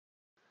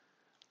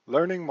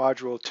Learning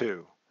Module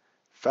 2,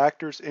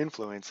 Factors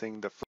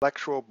Influencing the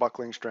Flexural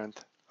Buckling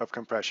Strength of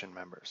Compression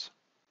Members.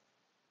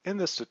 In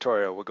this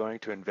tutorial, we're going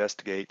to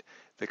investigate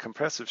the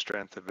compressive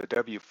strength of a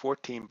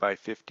W14 by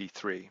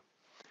 53.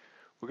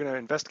 We're going to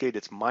investigate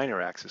its minor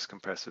axis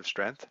compressive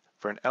strength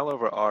for an L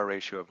over R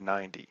ratio of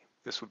 90.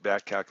 This would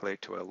back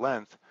calculate to a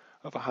length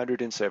of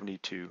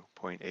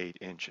 172.8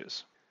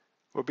 inches.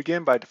 We'll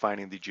begin by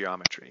defining the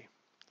geometry.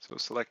 So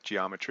select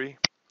Geometry,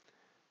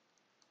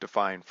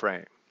 Define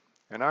Frame.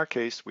 In our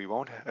case, we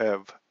won't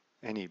have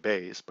any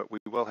bays, but we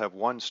will have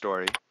one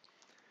story,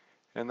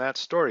 and that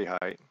story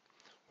height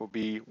will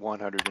be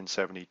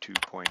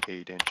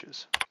 172.8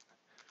 inches.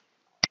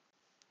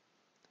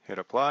 Hit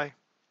Apply,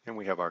 and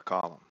we have our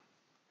column.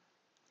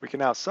 We can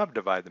now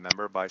subdivide the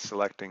member by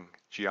selecting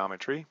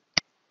Geometry,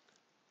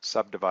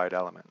 Subdivide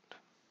Element.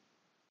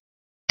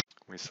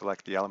 We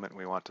select the element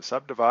we want to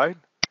subdivide,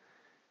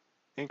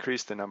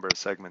 increase the number of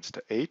segments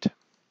to 8,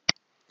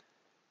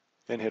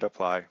 and hit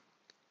Apply.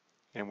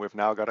 And we've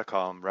now got a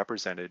column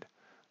represented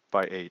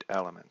by 8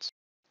 elements.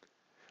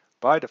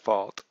 By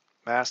default,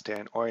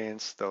 MASTAN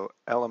orients the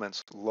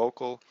element's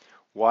local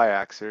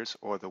y-axis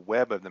or the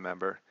web of the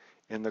member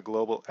in the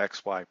global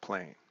XY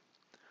plane.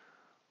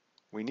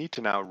 We need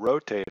to now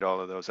rotate all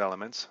of those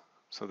elements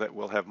so that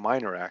we'll have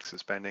minor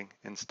axis bending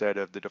instead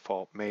of the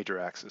default major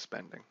axis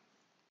bending.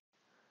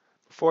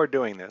 Before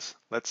doing this,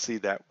 let's see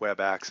that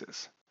web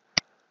axis.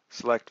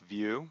 Select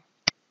View,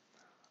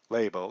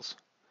 Labels,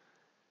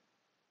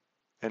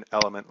 and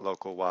Element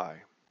Local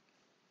Y.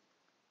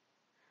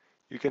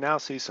 You can now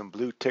see some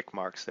blue tick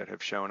marks that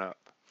have shown up.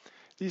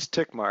 These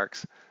tick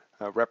marks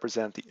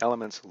represent the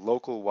element's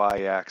local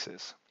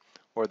y-axis,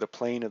 or the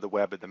plane of the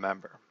web of the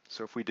member.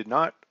 So if we did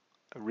not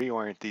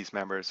reorient these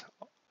members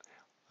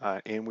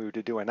and we were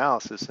to do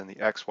analysis in the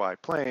XY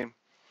plane,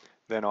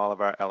 then all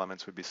of our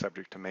elements would be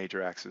subject to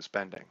major axis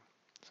bending.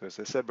 So as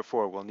I said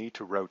before, we'll need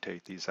to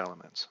rotate these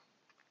elements.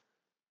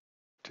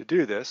 To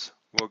do this,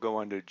 we'll go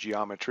under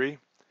Geometry,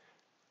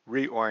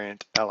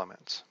 Reorient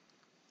Elements.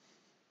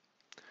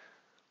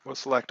 We'll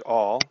select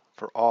All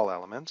for all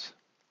elements,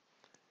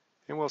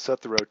 and we'll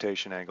set the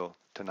rotation angle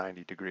to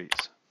 90 degrees.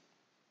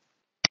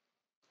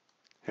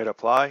 Hit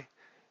Apply,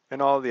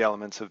 and all the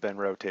elements have been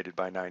rotated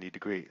by 90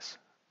 degrees.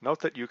 Note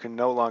that you can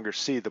no longer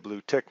see the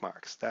blue tick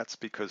marks. That's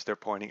because they're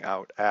pointing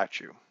out at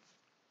you.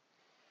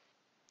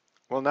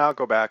 We'll now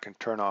go back and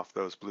turn off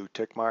those blue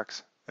tick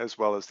marks, as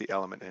well as the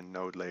element and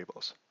node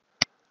labels.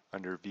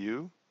 Under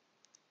View,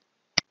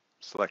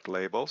 select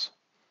Labels,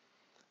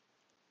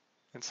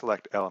 and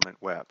select Element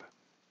Web.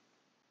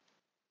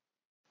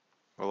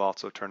 We'll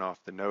also turn off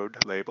the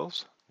node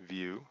labels,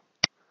 View,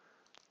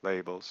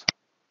 Labels,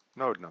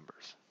 Node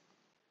Numbers.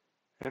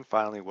 And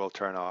finally, we'll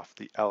turn off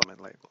the element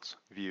labels,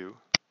 View,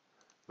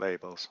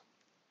 Labels,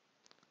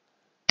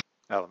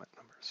 Element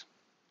Numbers.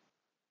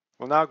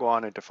 We'll now go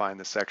on and define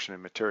the section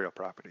and material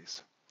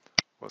properties.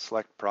 We'll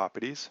select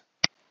Properties,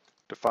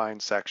 Define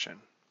Section.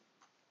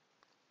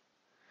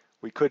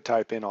 We could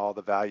type in all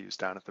the values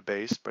down at the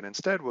base, but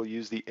instead we'll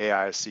use the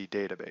AISC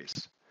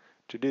database.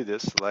 To do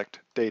this, select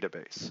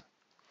Database.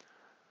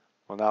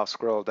 We'll now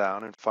scroll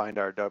down and find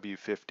our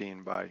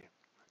W14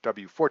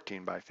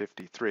 by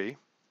 53.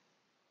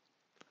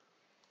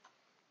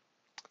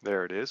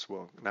 There it is.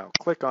 We'll now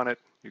click on it.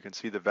 You can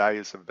see the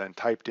values have been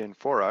typed in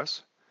for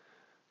us,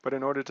 but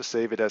in order to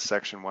save it as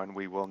Section 1,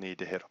 we will need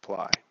to hit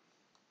Apply.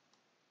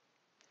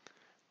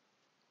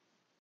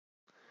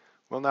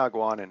 We'll now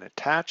go on and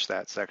attach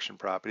that section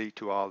property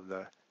to all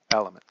the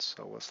elements.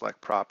 So we'll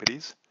select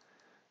Properties,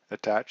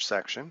 Attach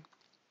Section,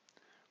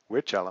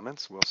 Which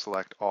Elements, we'll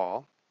select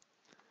All,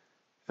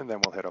 and then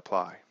we'll hit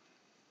Apply.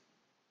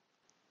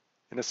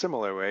 In a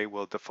similar way,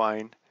 we'll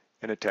define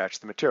and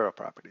attach the material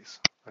properties.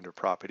 Under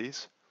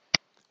Properties,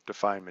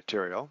 Define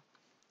Material.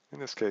 In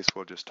this case,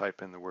 we'll just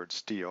type in the word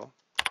steel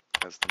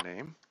as the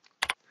name.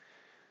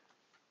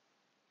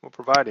 We'll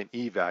provide an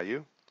E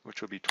value,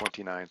 which will be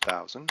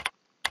 29,000.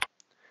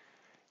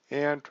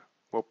 And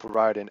we'll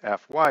provide an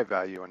FY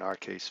value, in our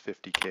case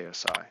 50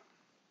 KSI.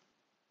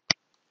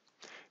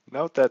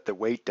 Note that the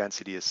weight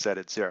density is set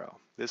at 0.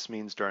 This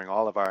means during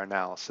all of our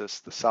analysis,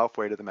 the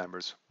self-weight of the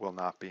members will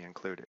not be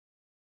included.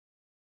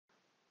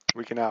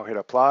 We can now hit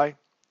Apply,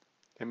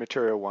 and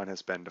Material 1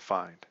 has been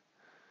defined.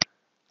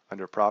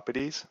 Under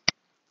Properties,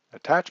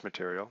 Attach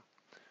Material,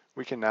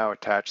 we can now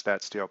attach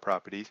that steel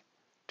property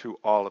to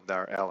all of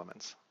our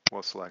elements.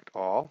 We'll select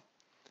All,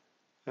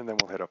 and then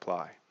we'll hit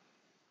Apply.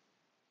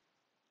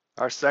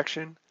 Our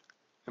section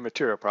and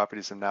material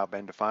properties have now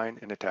been defined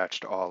and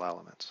attached to all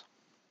elements.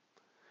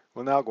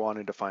 We'll now go on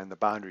and define the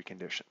boundary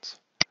conditions.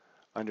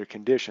 Under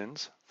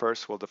Conditions,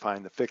 first we'll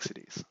define the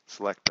fixities.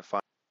 Select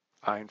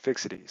Define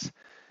Fixities.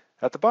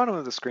 At the bottom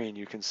of the screen,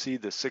 you can see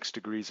the 6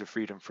 degrees of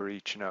freedom for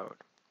each node.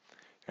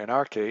 In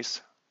our case,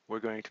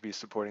 we're going to be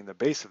supporting the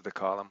base of the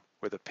column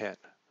with a pin.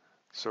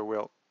 So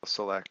we'll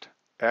select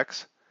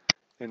X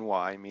and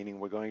Y, meaning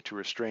we're going to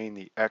restrain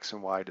the X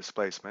and Y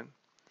displacement.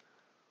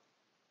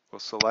 We'll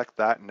select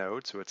that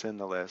node so it's in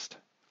the list,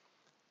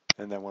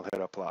 and then we'll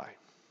hit Apply.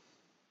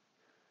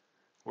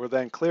 We'll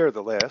then clear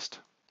the list.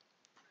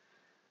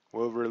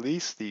 We'll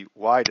release the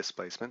Y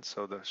displacement,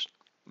 so the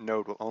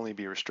node will only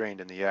be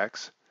restrained in the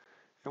X,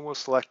 and we'll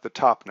select the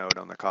top node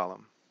on the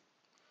column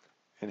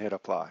and hit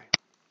apply.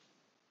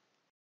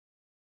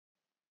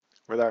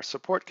 With our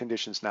support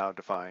conditions now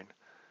defined,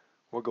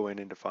 we'll go in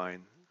and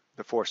define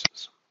the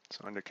forces.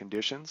 So under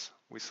conditions,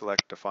 we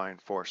select define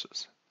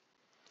forces.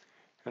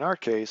 In our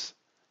case,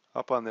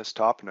 up on this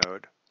top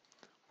node,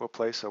 we'll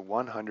place a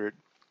 100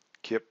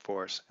 kip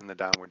force in the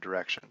downward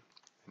direction.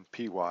 In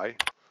PY,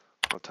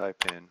 we'll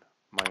type in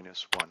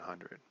minus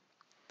 100.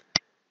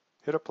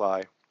 Hit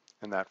apply,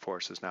 and that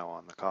force is now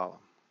on the column.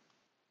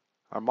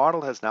 Our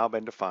model has now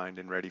been defined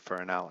and ready for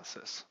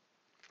analysis.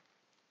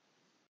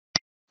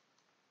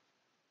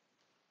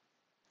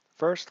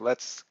 First,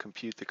 let's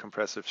compute the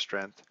compressive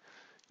strength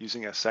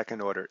using a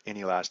second-order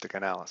inelastic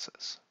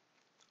analysis.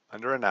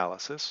 Under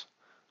Analysis,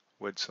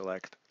 we'd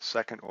select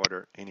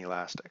Second-Order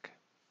Inelastic.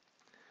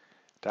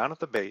 Down at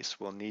the base,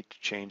 we'll need to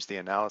change the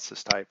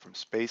analysis type from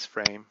space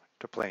frame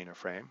to planar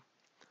frame.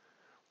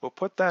 We'll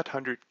put that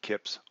 100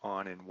 kips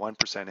on in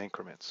 1%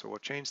 increments, so we'll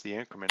change the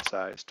increment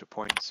size to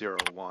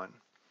 0.01.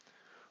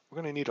 We're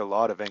going to need a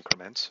lot of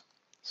increments,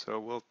 so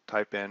we'll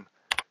type in,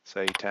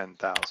 say,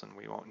 10,000.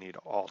 We won't need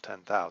all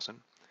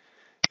 10,000.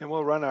 And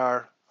we'll run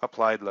our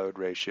applied load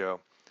ratio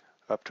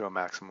up to a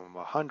maximum of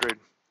 100,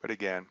 but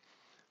again,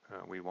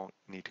 we won't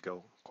need to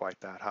go quite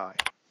that high.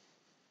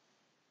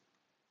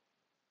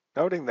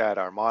 Noting that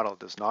our model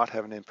does not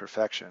have an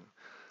imperfection,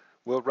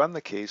 we'll run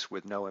the case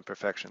with no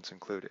imperfections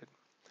included.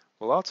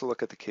 We'll also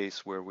look at the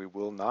case where we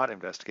will not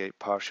investigate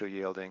partial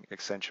yielding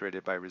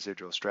accentuated by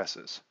residual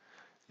stresses.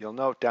 You'll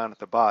note down at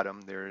the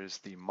bottom there is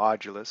the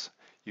modulus.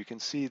 You can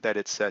see that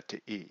it's set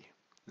to E.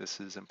 This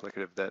is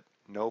implicative that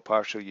no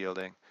partial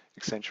yielding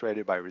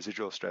accentuated by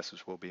residual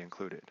stresses will be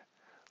included.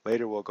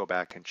 Later we'll go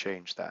back and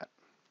change that.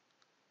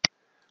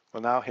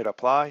 We'll now hit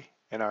apply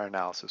and our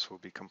analysis will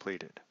be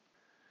completed.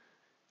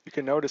 You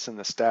can notice in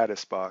the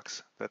status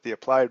box that the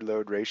applied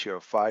load ratio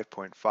of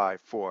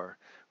 5.54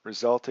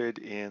 resulted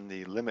in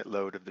the limit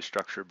load of the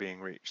structure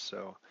being reached.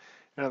 So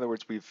in other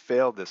words, we've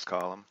failed this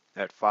column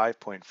at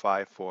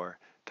 5.54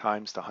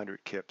 times the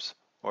 100 kips,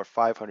 or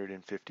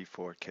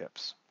 554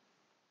 kips.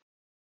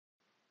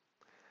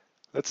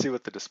 Let's see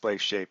what the display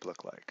shape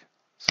look like.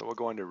 So we'll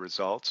go into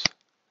Results,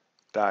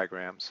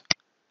 Diagrams,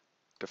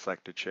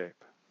 Deflected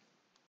Shape,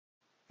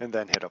 and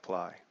then hit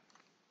Apply.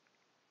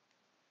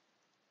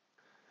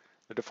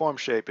 The deformed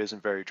shape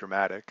isn't very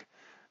dramatic.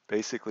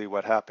 Basically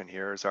what happened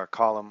here is our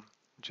column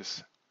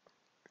just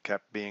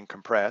kept being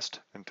compressed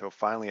until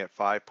finally at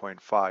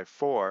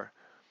 5.54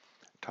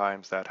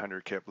 times that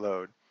 100 kip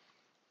load,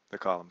 the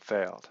column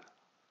failed.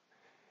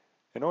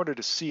 In order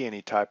to see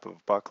any type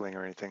of buckling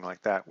or anything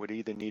like that, we'd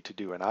either need to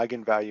do an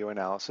eigenvalue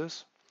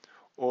analysis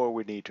or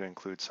we'd need to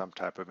include some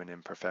type of an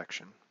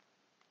imperfection.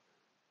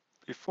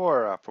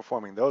 Before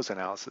performing those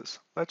analyses,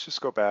 let's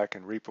just go back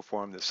and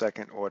re-perform the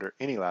second order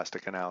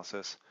inelastic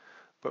analysis,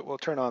 but we'll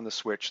turn on the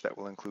switch that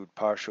will include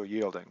partial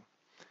yielding,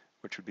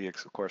 which would be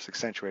of course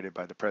accentuated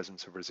by the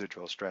presence of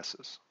residual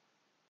stresses.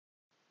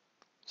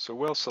 So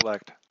we'll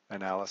select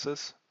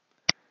Analysis,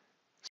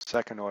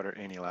 Second Order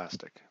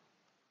Inelastic.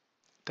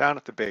 Down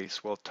at the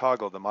base, we'll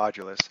toggle the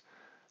modulus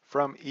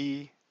from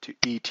E to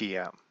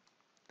ETM.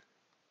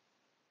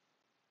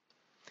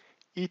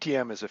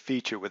 ETM is a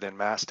feature within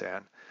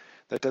MASTAN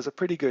that does a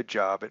pretty good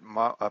job at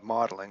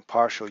modeling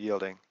partial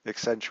yielding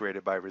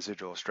accentuated by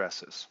residual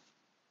stresses.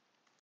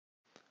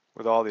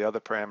 With all the other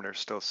parameters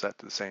still set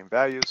to the same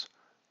values,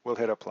 we'll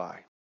hit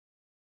Apply.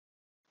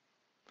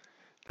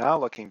 Now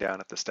looking down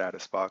at the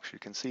status box, you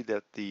can see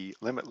that the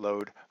limit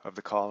load of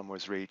the column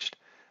was reached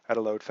at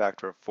a load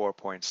factor of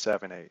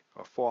 4.78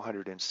 or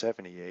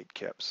 478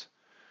 kips,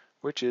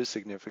 which is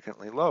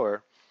significantly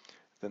lower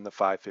than the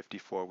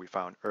 554 we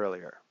found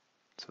earlier.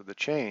 So the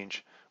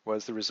change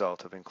was the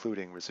result of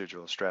including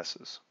residual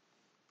stresses.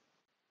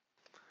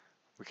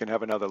 We can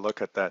have another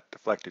look at that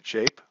deflected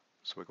shape.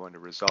 So we go into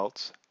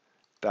Results,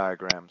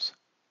 Diagrams,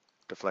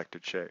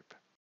 Deflected Shape,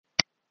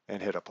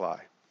 and hit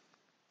Apply.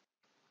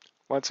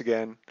 Once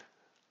again,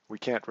 we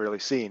can't really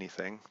see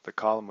anything. The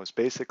column was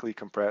basically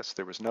compressed.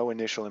 There was no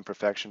initial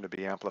imperfection to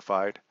be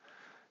amplified,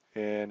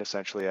 and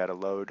essentially at a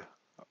load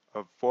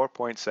of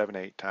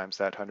 4.78 times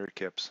that 100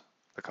 kips,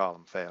 the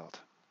column failed.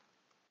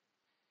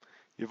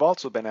 You've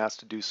also been asked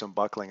to do some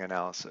buckling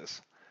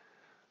analysis.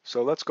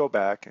 So let's go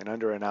back and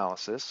under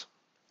Analysis,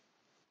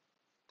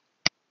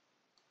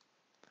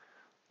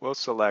 we'll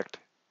select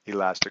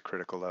Elastic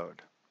Critical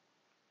Load.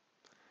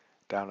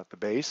 Down at the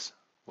base,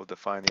 we'll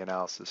define the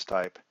analysis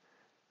type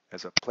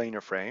as a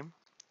planar frame,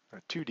 a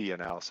 2D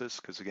analysis,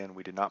 because again,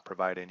 we did not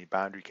provide any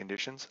boundary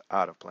conditions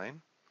out of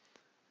plane,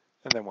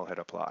 and then we'll hit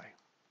Apply.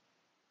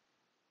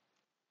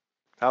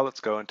 Now let's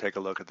go and take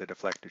a look at the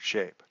deflected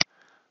shape.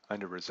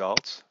 Under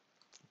Results,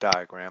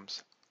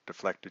 Diagrams,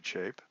 Deflected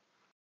Shape,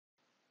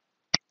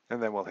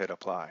 and then we'll hit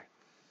Apply.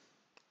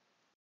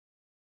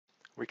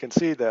 We can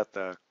see that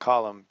the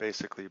column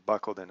basically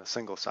buckled in a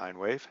single sine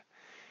wave,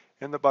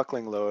 And the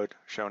buckling load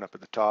shown up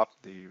at the top,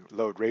 the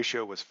load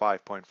ratio was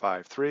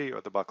 5.53,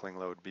 or the buckling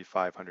load would be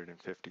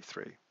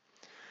 553.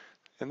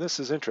 And this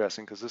is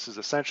interesting because this is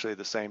essentially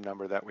the same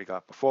number that we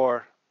got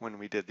before when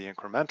we did the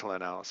incremental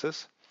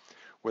analysis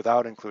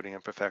without including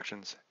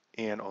imperfections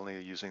and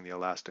only using the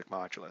elastic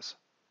modulus.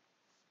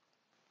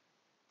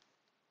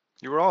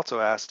 You were also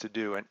asked to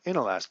do an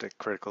inelastic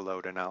critical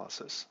load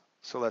analysis,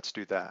 so let's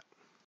do that.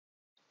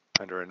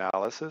 Under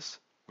Analysis,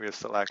 we'll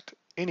select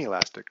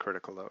Inelastic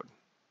Critical Load.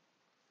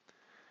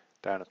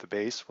 Down at the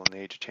base, we'll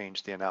need to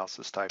change the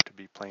analysis type to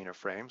be plane or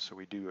frame, so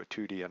we do a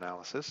 2D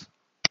analysis.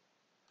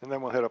 And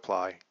then we'll hit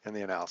Apply, and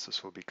the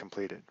analysis will be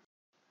completed.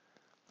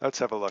 Let's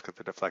have a look at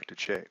the deflected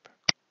shape.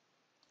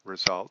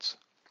 Results,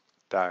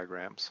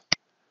 Diagrams,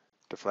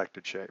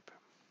 Deflected Shape.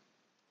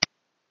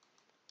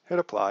 Hit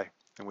Apply,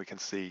 and we can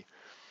see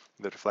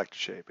the deflected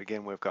shape.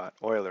 Again, we've got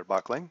Euler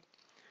buckling,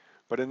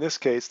 but in this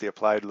case, the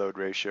applied load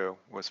ratio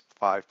was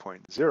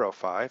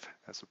 5.05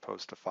 as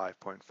opposed to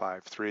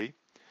 5.53,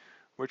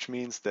 which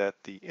means that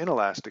the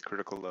inelastic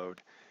critical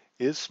load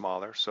is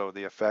smaller, so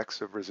the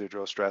effects of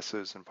residual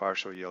stresses and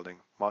partial yielding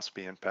must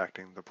be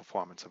impacting the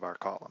performance of our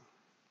column.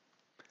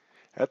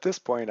 At this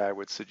point, I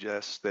would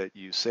suggest that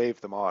you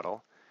save the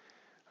model,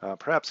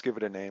 perhaps give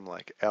it a name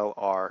like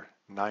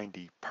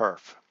LR90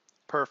 perf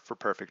for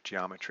perfect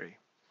geometry.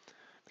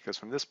 Because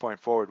from this point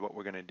forward, what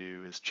we're going to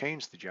do is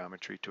change the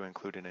geometry to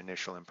include an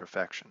initial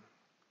imperfection.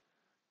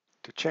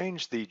 To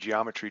change the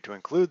geometry to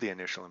include the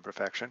initial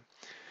imperfection,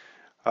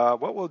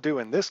 what we'll do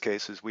in this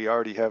case is we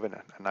already have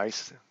a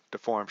nice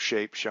deformed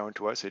shape shown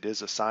to us. It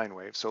is a sine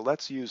wave, so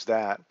let's use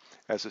that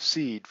as a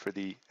seed for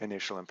the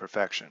initial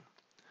imperfection.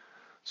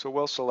 So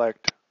we'll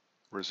select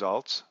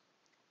Results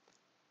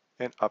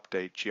and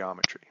Update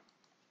Geometry.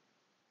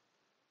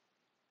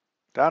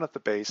 Down at the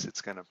base,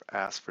 it's going to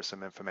ask for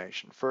some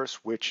information.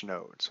 First, which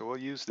node? So we'll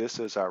use this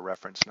as our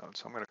reference node.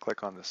 So I'm going to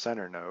click on the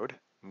center node,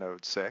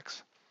 node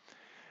 6.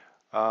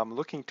 I'm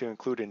looking to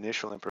include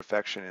initial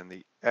imperfection in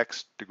the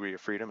x degree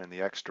of freedom in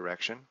the x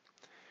direction.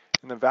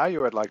 And the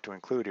value I'd like to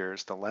include here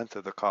is the length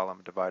of the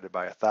column divided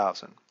by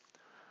 1,000.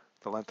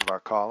 The length of our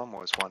column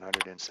was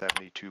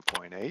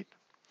 172.8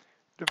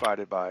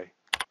 divided by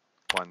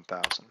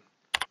 1,000.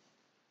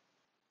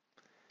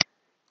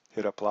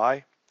 Hit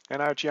Apply,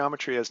 and our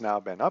geometry has now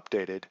been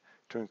updated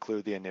to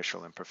include the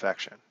initial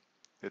imperfection.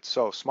 It's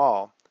so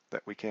small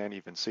that we can't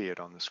even see it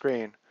on the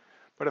screen,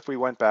 but if we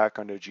went back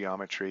under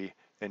Geometry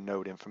and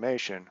Node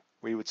Information,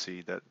 we would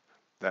see that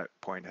that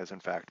point has in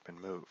fact been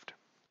moved.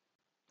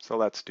 So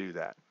let's do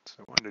that.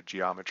 So under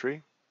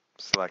Geometry,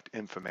 select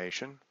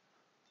Information,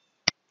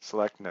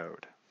 select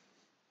Node,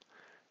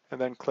 and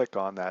then click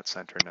on that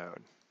center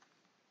node.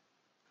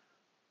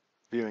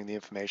 Viewing the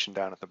information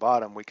down at the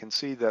bottom, we can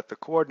see that the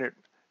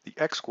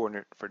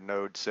x-coordinate for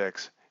node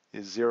 6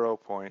 is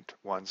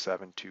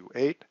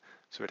 0.1728,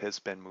 so it has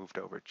been moved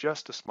over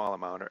just a small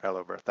amount, or L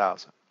over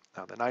 1,000.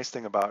 Now the nice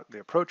thing about the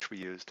approach we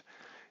used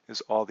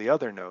is all the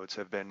other nodes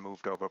have been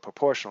moved over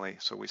proportionally,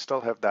 so we still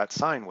have that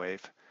sine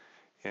wave,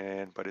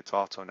 but it's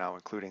also now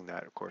including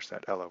that, of course,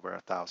 that L over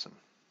 1,000.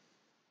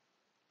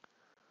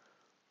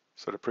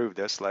 So to prove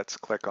this, let's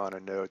click on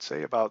a node,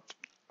 say about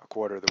a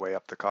quarter of the way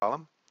up the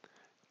column.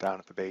 Down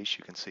at the base,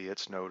 you can see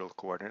its nodal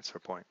coordinates are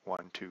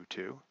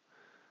 0.122.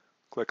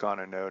 Click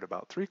on a node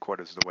about 3/4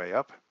 of the way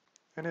up,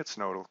 and its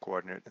nodal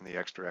coordinate in the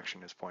x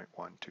direction is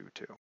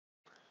 0.122.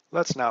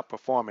 Let's now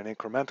perform an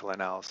incremental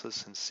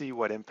analysis and see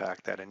what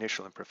impact that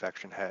initial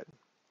imperfection had.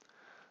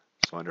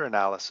 So under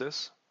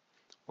Analysis,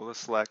 we'll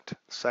select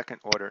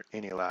Second Order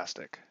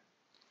Inelastic.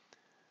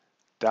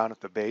 Down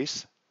at the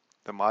base,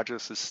 the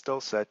modulus is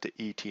still set to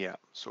ETM,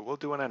 so we'll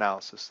do an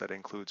analysis that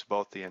includes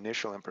both the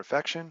initial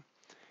imperfection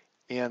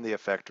and the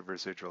effect of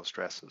residual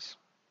stresses.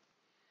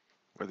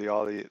 With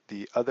all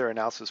the other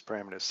analysis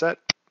parameters set,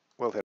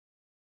 we'll hit.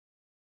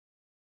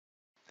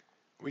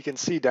 We can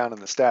see down in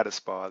the status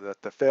bar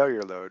that the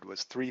failure load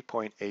was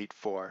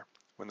 3.84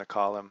 when the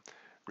column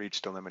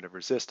reached a limit of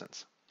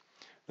resistance.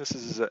 This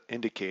is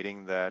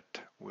indicating that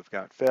we've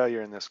got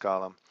failure in this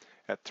column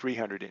at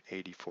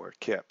 384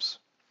 kips.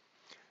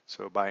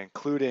 So by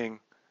including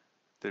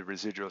the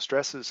residual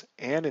stresses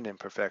and an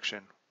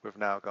imperfection, we've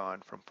now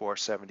gone from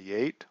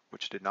 478,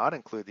 which did not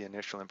include the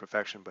initial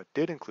imperfection but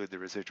did include the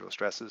residual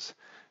stresses,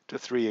 to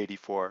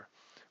 384,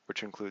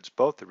 which includes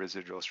both the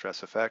residual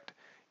stress effect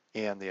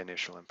and the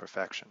initial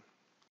imperfection.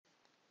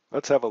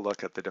 Let's have a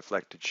look at the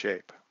deflected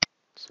shape.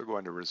 So go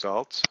into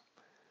Results,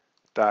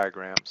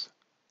 Diagrams,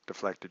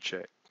 Deflected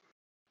Shape,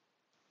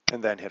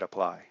 and then hit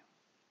Apply.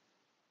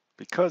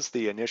 Because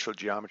the initial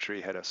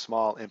geometry had a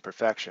small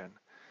imperfection,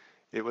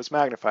 it was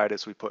magnified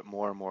as we put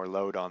more and more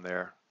load on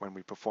there when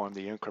we performed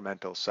the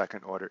incremental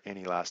second order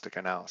inelastic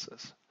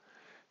analysis.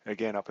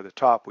 Again, up at the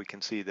top, we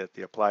can see that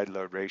the applied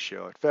load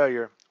ratio at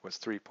failure was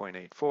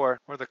 3.84,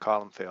 or the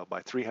column failed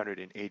by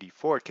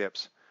 384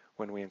 kips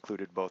when we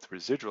included both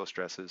residual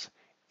stresses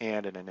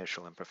and an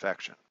initial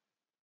imperfection.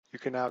 You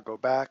can now go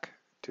back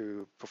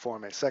to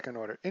perform a second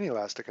order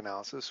inelastic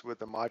analysis with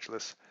the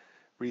modulus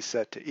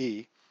reset to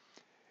E,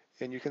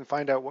 And you can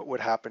find out what would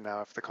happen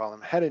now if the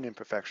column had an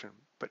imperfection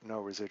but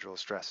no residual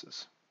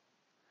stresses.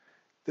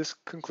 This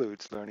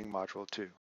concludes Learning Module 2.